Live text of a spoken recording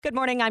Good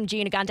morning. I'm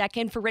Gina Gondek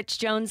in for Rich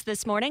Jones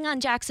this morning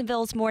on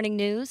Jacksonville's Morning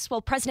News. Well,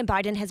 President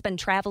Biden has been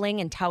traveling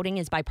and touting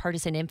his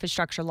bipartisan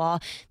infrastructure law,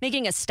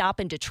 making a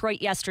stop in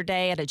Detroit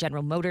yesterday at a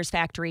General Motors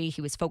factory.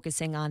 He was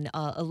focusing on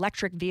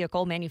electric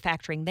vehicle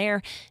manufacturing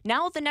there.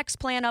 Now the next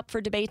plan up for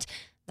debate,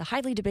 the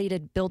highly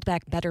debated Build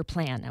Back Better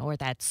plan, or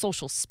that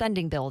social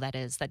spending bill, that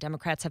is, that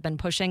Democrats have been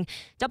pushing.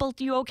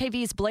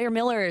 WOKV's Blair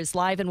Miller is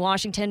live in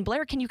Washington.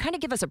 Blair, can you kind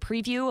of give us a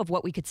preview of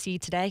what we could see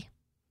today?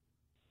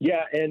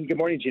 Yeah, and good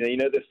morning,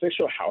 Gina. The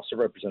official House of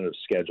Representatives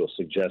schedule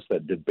suggests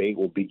that debate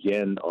will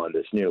begin on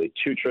this nearly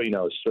 $2 trillion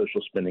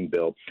social spending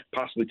bill,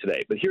 possibly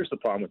today. But here's the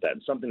problem with that,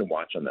 and something to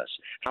watch on this.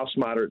 House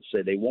moderates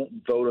say they won't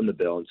vote on the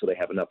bill until they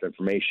have enough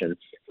information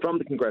from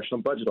the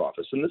Congressional Budget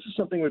Office. And this is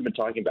something we've been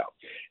talking about.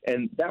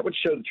 And that would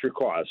show the true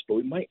cost, but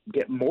we might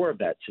get more of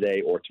that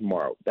today or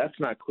tomorrow. That's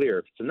not clear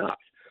if it's enough.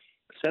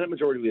 Senate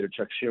Majority Leader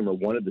Chuck Schumer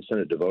wanted the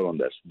Senate to vote on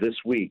this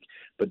week,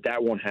 but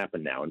that won't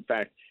happen now. In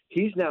fact,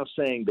 he's now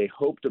saying they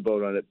hope to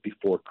vote on it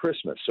before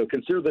Christmas. So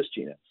consider this,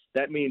 Gina.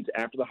 That means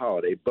after the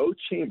holiday, both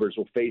chambers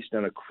will face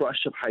down a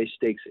crush of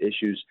high-stakes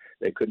issues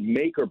that could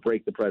make or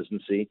break the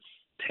presidency,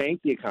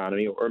 tank the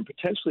economy, or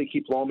potentially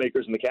keep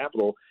lawmakers in the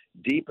Capitol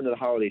deep into the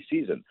holiday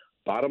season.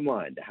 Bottom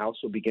line, the House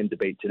will begin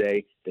debate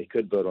today. They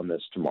could vote on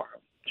this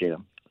tomorrow. Gina.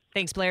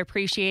 Thanks, Blair.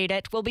 Appreciate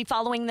it. We'll be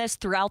following this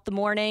throughout the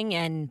morning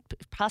and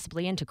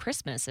possibly into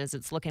Christmas, as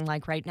it's looking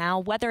like right now.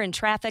 Weather and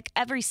traffic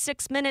every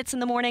 6 minutes in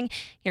the morning.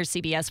 Here's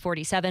CBS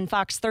 47,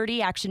 Fox 30,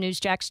 Action News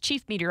Jack's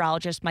chief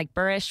meteorologist Mike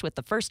Burrish with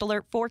the First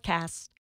Alert forecast.